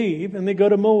 they leave and they go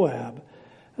to Moab.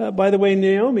 By the way,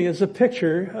 Naomi is a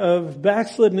picture of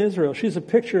backslidden Israel. She's a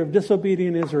picture of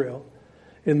disobedient Israel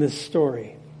in this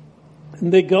story.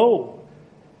 And they go,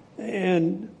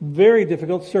 and very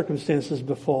difficult circumstances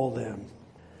befall them.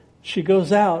 She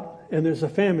goes out, and there's a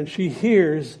famine. She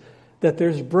hears that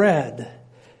there's bread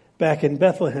back in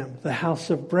Bethlehem, the house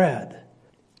of bread.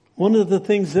 One of the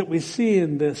things that we see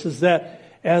in this is that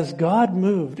as God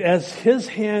moved, as his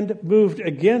hand moved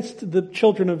against the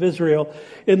children of Israel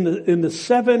in the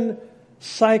 7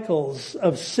 cycles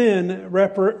of sin,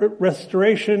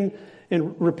 restoration,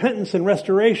 and repentance and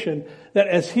restoration, that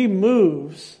as he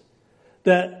moves,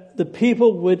 that the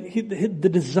people the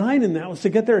design in that was to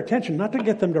get their attention, not to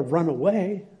get them to run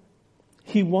away.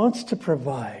 He wants to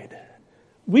provide.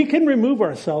 We can remove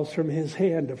ourselves from his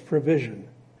hand of provision.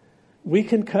 We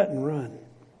can cut and run.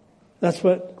 That's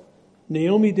what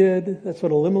Naomi did. That's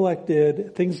what Elimelech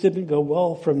did. Things didn't go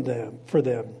well for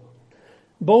them.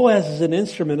 Boaz is an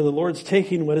instrument of the Lord's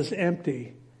taking what is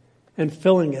empty and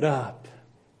filling it up.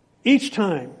 Each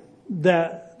time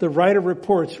that the writer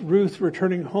reports Ruth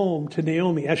returning home to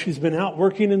Naomi as she's been out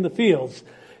working in the fields,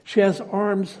 she has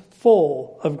arms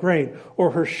full of grain,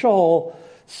 or her shawl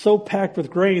so packed with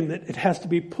grain that it has to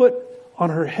be put on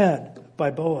her head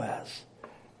by Boaz.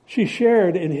 She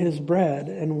shared in his bread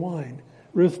and wine.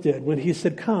 Ruth did when he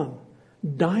said, come,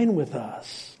 dine with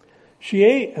us. She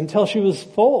ate until she was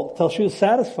full, till she was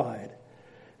satisfied.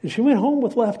 And she went home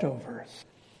with leftovers.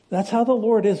 That's how the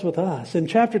Lord is with us. In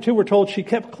chapter 2, we're told she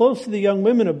kept close to the young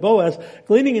women of Boaz,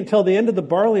 gleaning until the end of the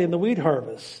barley and the wheat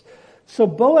harvest. So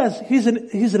Boaz, he's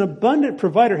an abundant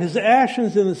provider. His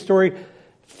actions in the story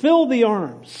fill the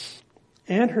arms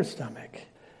and her stomach,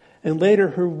 and later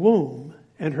her womb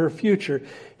and her future.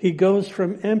 He goes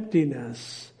from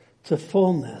emptiness to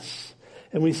fullness.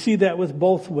 And we see that with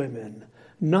both women,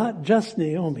 not just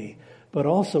Naomi, but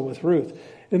also with Ruth.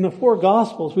 In the 4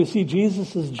 Gospels, we see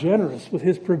Jesus is generous with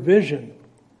his provision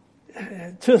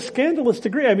to a scandalous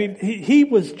degree. I mean, he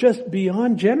was just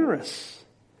beyond generous,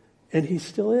 and he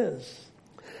still is.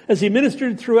 As he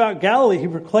ministered throughout Galilee, he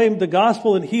proclaimed the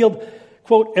gospel and healed,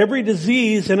 quote, every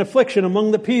disease and affliction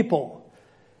among the people.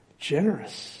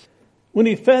 Generous. When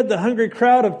he fed the hungry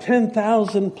crowd of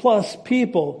 10,000 plus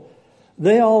people,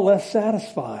 they all left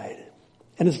satisfied,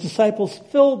 and his disciples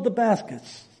filled the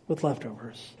baskets with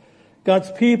leftovers.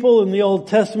 God's people in the Old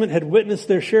Testament had witnessed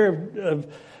their share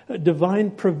of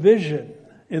divine provision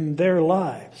in their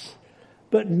lives.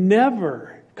 But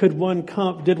never did one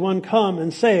come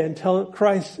and say until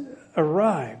Christ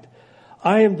arrived,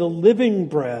 I am the living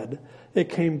bread that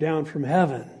came down from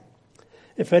heaven.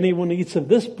 If anyone eats of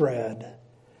this bread,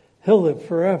 he'll live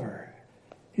forever.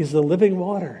 He's the living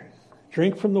water.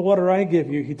 Drink from the water I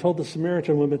give you, he told the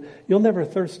Samaritan woman, you'll never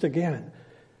thirst again.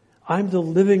 I'm the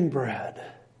living bread.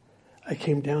 I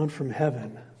came down from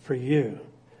heaven for you.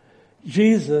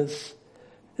 Jesus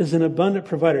is an abundant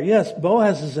provider. Yes,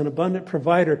 Boaz is an abundant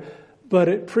provider, but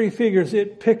it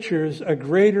pictures a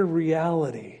greater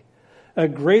reality, a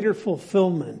greater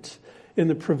fulfillment in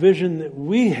the provision that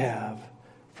we have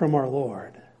from our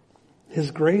Lord.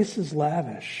 His grace is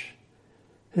lavish.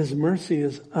 His mercy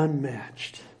is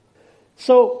unmatched.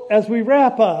 So, as we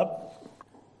wrap up,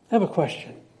 I have a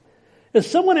question. If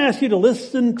someone asked you to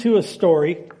listen to a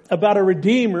story about a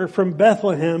redeemer from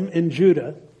Bethlehem in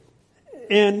Judah,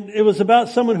 and it was about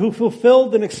someone who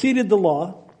fulfilled and exceeded the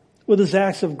law with his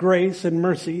acts of grace and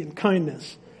mercy and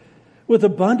kindness, with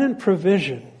abundant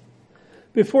provision,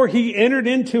 before he entered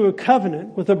into a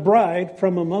covenant with a bride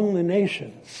from among the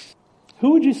nations.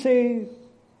 Who would you say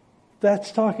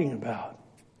that's talking about?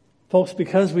 Folks,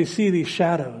 because we see these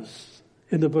shadows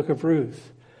in the book of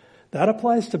Ruth, that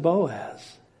applies to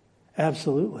Boaz.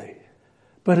 Absolutely.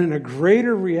 But in a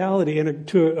greater reality and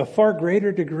to a far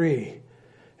greater degree,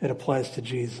 it applies to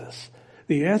Jesus.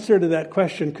 The answer to that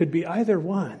question could be either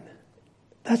one.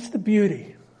 That's the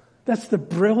beauty. That's the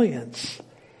brilliance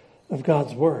of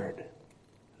God's Word.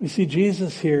 We see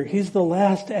Jesus here. He's the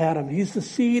last Adam. He's the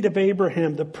seed of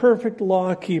Abraham, the perfect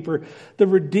law keeper, the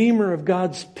redeemer of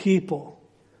God's people,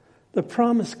 the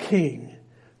promised king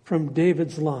from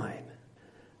David's line.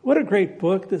 What a great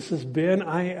book this has been.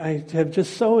 I have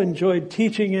just so enjoyed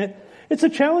teaching it. It's a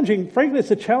challenging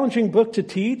book to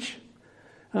teach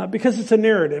because it's a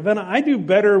narrative. And I do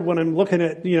better when I'm looking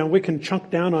at, we can chunk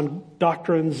down on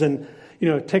doctrines and,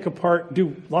 take apart,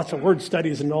 do lots of word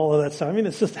studies and all of that stuff. I mean,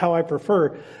 it's just how I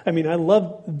prefer. I mean, I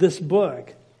love this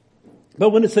book.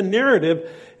 But when it's a narrative,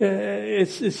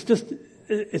 it's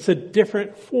a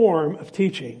different form of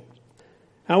teaching.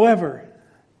 However,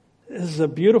 this is a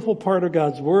beautiful part of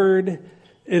God's Word.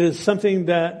 It is something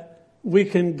that we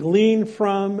can glean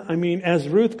from. I mean, as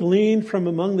Ruth gleaned from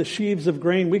among the sheaves of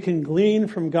grain, we can glean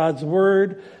from God's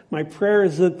Word. My prayer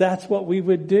is that that's what we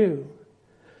would do.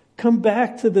 Come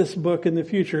back to this book in the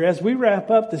future. As we wrap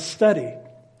up this study,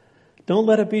 don't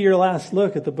let it be your last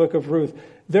look at the book of Ruth.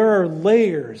 There are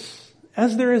layers,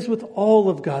 as there is with all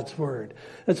of God's Word.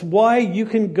 That's why you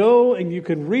can go and you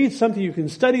can read something, you can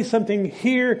study something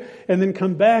here, and then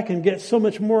come back and get so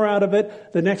much more out of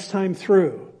it the next time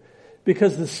through.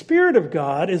 Because the Spirit of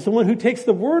God is the one who takes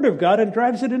the Word of God and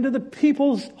drives it into the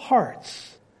people's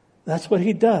hearts. That's what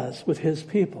He does with His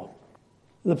people.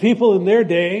 The people in their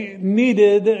day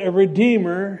needed a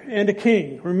redeemer and a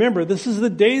king. Remember, this is the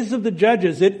days of the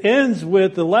judges. It ends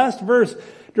with the last verse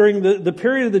during the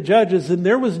period of the judges, and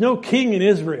there was no king in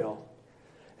Israel.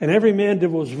 And every man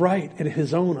did what was right in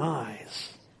his own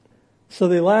eyes. So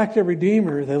they lacked a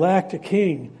redeemer. They lacked a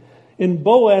king. In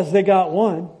Boaz, they got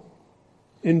one.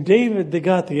 In David, they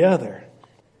got the other.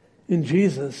 In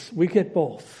Jesus, we get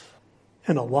both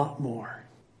and a lot more.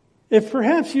 If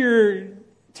perhaps you're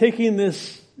taking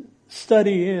this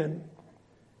study in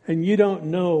and you don't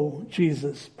know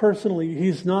Jesus personally,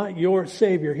 He's not your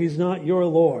Savior. He's not your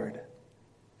Lord.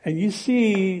 And you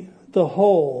see the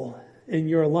hole in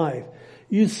your life.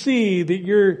 You see that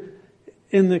you're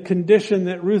in the condition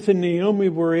that Ruth and Naomi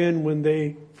were in when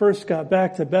they first got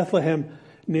back to Bethlehem.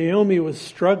 Naomi was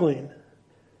struggling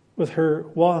with her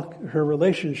walk, her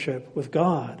relationship with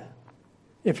God.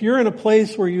 If you're in a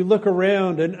place where you look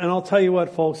around, and I'll tell you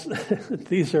what, folks,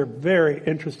 these are very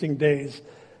interesting days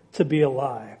to be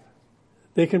alive.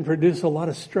 They can produce a lot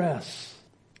of stress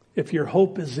if your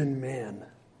hope is in man.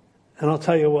 And I'll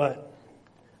tell you what,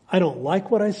 I don't like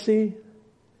what I see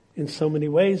in so many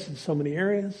ways, in so many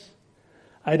areas.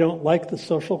 I don't like the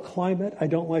social climate. I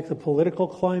don't like the political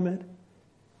climate.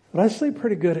 But I sleep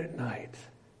pretty good at night.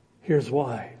 Here's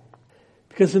why.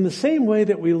 Because in the same way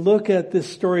that we look at this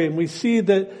story and we see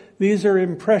that these are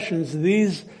impressions,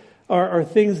 these are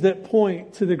things that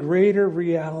point to the greater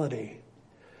reality.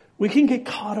 We can get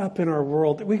caught up in our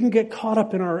world. We can get caught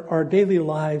up in our daily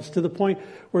lives to the point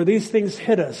where these things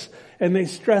hit us and they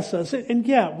stress us. And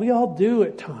yeah, we all do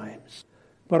at times.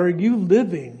 But are you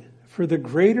living for the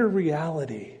greater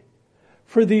reality?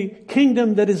 For the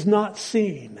kingdom that is not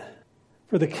seen?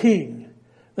 For the King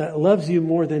that loves you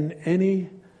more than any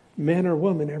man or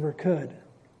woman ever could?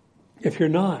 If you're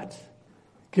not,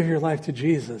 give your life to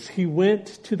Jesus. He went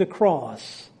to the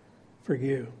cross for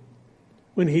you.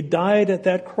 When He died at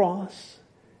that cross,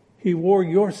 He wore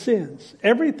your sins.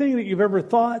 Everything that you've ever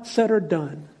thought, said, or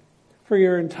done for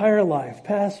your entire life,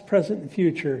 past, present, and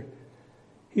future,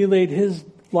 He laid His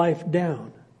life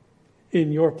down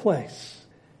in your place.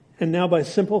 And now by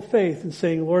simple faith and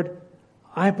saying, Lord,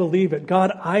 I believe it.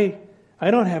 God, I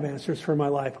don't have answers for my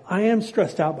life. I am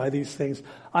stressed out by these things.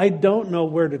 I don't know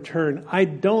where to turn. I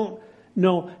don't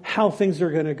know how things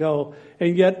are going to go.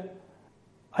 And yet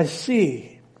I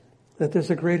see that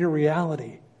there's a greater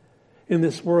reality in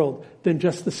this world than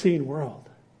just the seen world.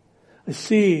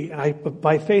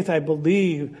 By faith, I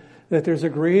believe that there's a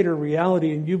greater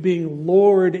reality in you being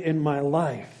Lord in my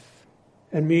life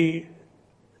and me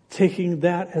taking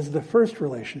that as the first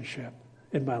relationship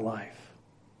in my life.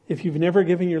 If you've never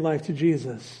given your life to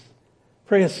Jesus,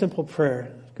 pray a simple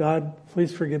prayer. God,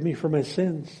 please forgive me for my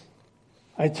sins.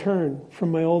 I turn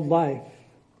from my old life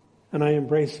and I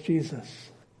embrace Jesus.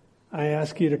 I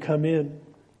ask you to come in,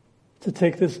 to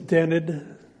take this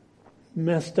dented,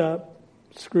 messed up,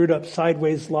 screwed up,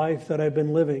 sideways life that I've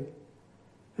been living,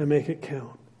 and make it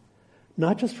count.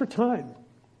 Not just for time,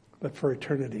 but for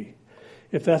eternity.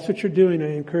 If that's what you're doing,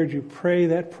 I encourage you, pray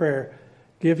that prayer.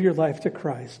 Give your life to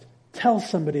Christ. Tell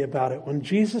somebody about it. When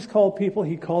Jesus called people,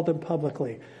 he called them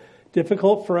publicly.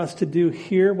 Difficult for us to do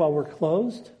here while we're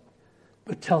closed,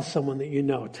 but tell someone that you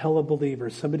know. Tell a believer,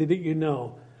 somebody that you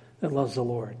know that loves the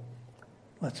Lord.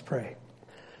 Let's pray.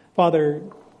 Father,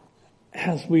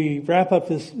 as we wrap up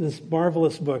this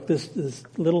marvelous book, this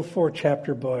little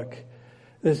 4-chapter book,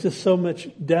 there's just so much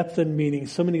depth and meaning,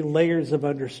 so many layers of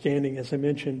understanding, as I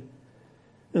mentioned.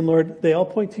 And Lord, they all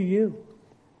point to you.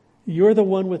 You're the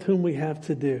one with whom we have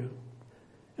to do.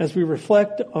 As we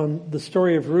reflect on the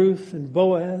story of Ruth and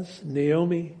Boaz and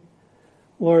Naomi,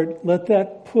 Lord, let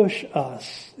that push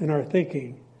us in our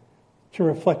thinking to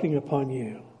reflecting upon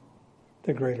you,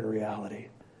 the greater reality.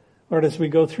 Lord, as we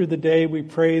go through the day, we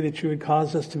pray that you would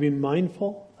cause us to be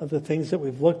mindful of the things that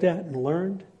we've looked at and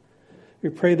learned. We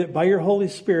pray that by your Holy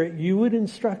Spirit, you would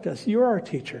instruct us. You're our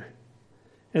teacher.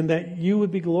 And that you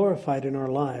would be glorified in our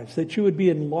lives, that you would be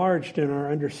enlarged in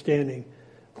our understanding,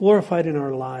 glorified in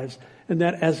our lives, and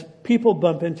that as people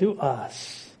bump into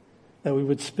us, that we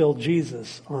would spill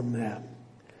Jesus on them.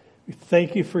 We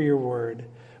thank you for your word.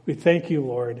 We thank you,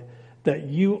 Lord, that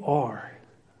you are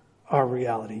our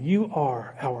reality. You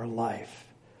are our life.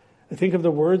 I think of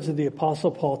the words of the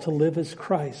Apostle Paul, to live as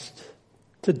Christ,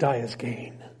 to die as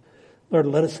gain. Lord,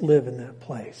 let us live in that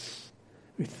place.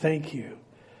 We thank you.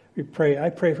 I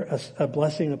pray for a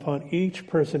blessing upon each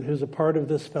person who's a part of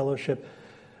this fellowship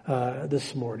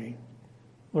this morning.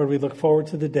 Lord, we look forward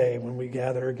to the day when we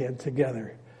gather again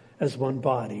together as one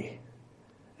body,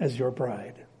 as your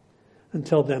bride.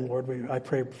 Until then, Lord, I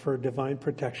pray for divine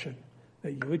protection,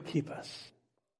 that you would keep us.